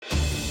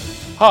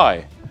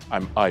Hi,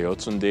 I'm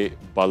Ayotunde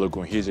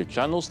Balogun. Here's your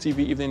Channels TV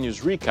Evening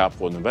News recap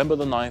for November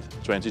the 9th,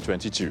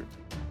 2022.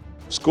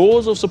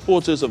 Scores of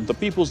supporters of the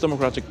People's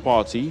Democratic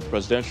Party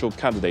presidential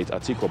candidate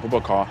Atiku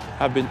Abubakar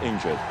have been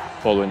injured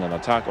following an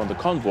attack on the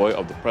convoy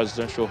of the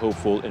presidential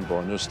hopeful in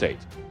Borno State.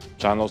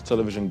 Channels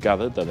Television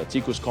gathered that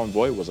Atiku's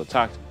convoy was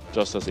attacked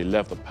just as he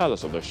left the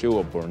palace of the Shehu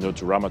of Borno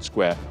to Ramat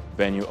Square,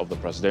 venue of the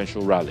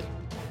presidential rally.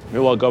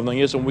 Meanwhile, Governor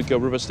Nyesom Wike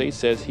of Rivers State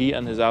says he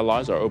and his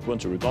allies are open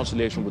to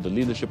reconciliation with the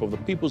leadership of the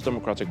People's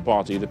Democratic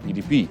Party, the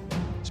PDP.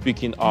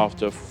 Speaking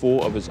after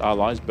four of his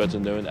allies,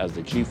 better known as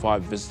the G5,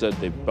 visited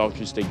the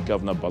Bauchi State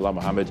Governor Bala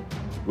Mohammed,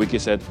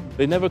 Wike said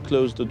they never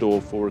closed the door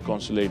for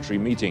reconciliatory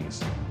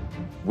meetings.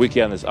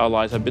 Wike and his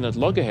allies have been at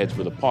loggerheads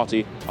with the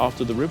party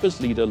after the Rivers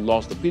leader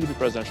lost the PDP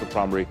presidential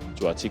primary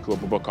to Atiku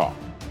Abubakar.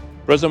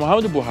 President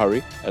Muhammadu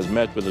Buhari has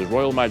met with His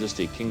Royal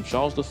Majesty King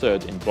Charles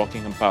III in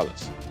Buckingham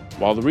Palace.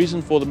 While the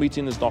reason for the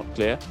meeting is not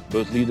clear,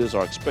 both leaders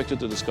are expected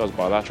to discuss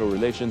bilateral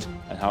relations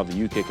and how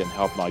the UK can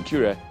help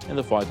Nigeria in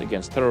the fight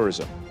against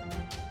terrorism.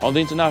 On the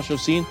international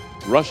scene,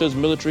 Russia's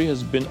military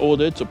has been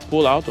ordered to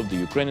pull out of the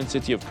Ukrainian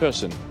city of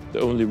Kherson,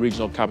 the only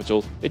regional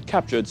capital it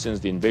captured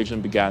since the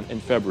invasion began in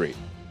February.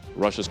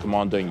 Russia's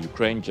commander in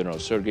Ukraine, General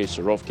Sergei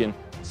Surovikin,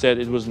 said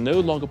it was no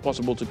longer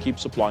possible to keep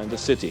supplying the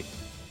city.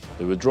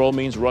 The withdrawal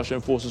means Russian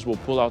forces will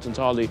pull out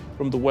entirely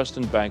from the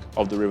western bank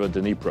of the river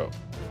Dnipro.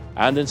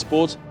 And in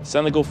sports,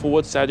 Senegal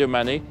forward Sadio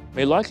Mane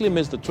may likely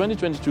miss the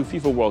 2022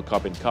 FIFA World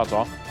Cup in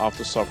Qatar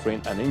after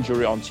suffering an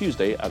injury on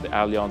Tuesday at the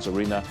Allianz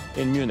Arena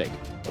in Munich.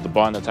 But the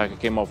Bayern attacker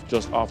came off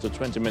just after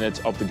 20 minutes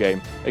of the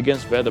game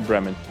against Werder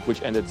Bremen,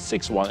 which ended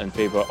 6-1 in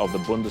favor of the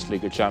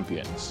Bundesliga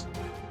champions.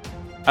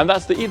 And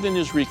that's the Evening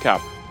News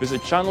recap.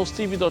 Visit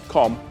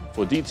channelstv.com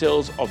for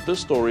details of the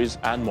stories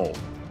and more.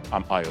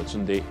 I'm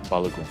Ayotunde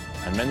Balogun,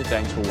 and many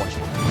thanks for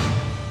watching.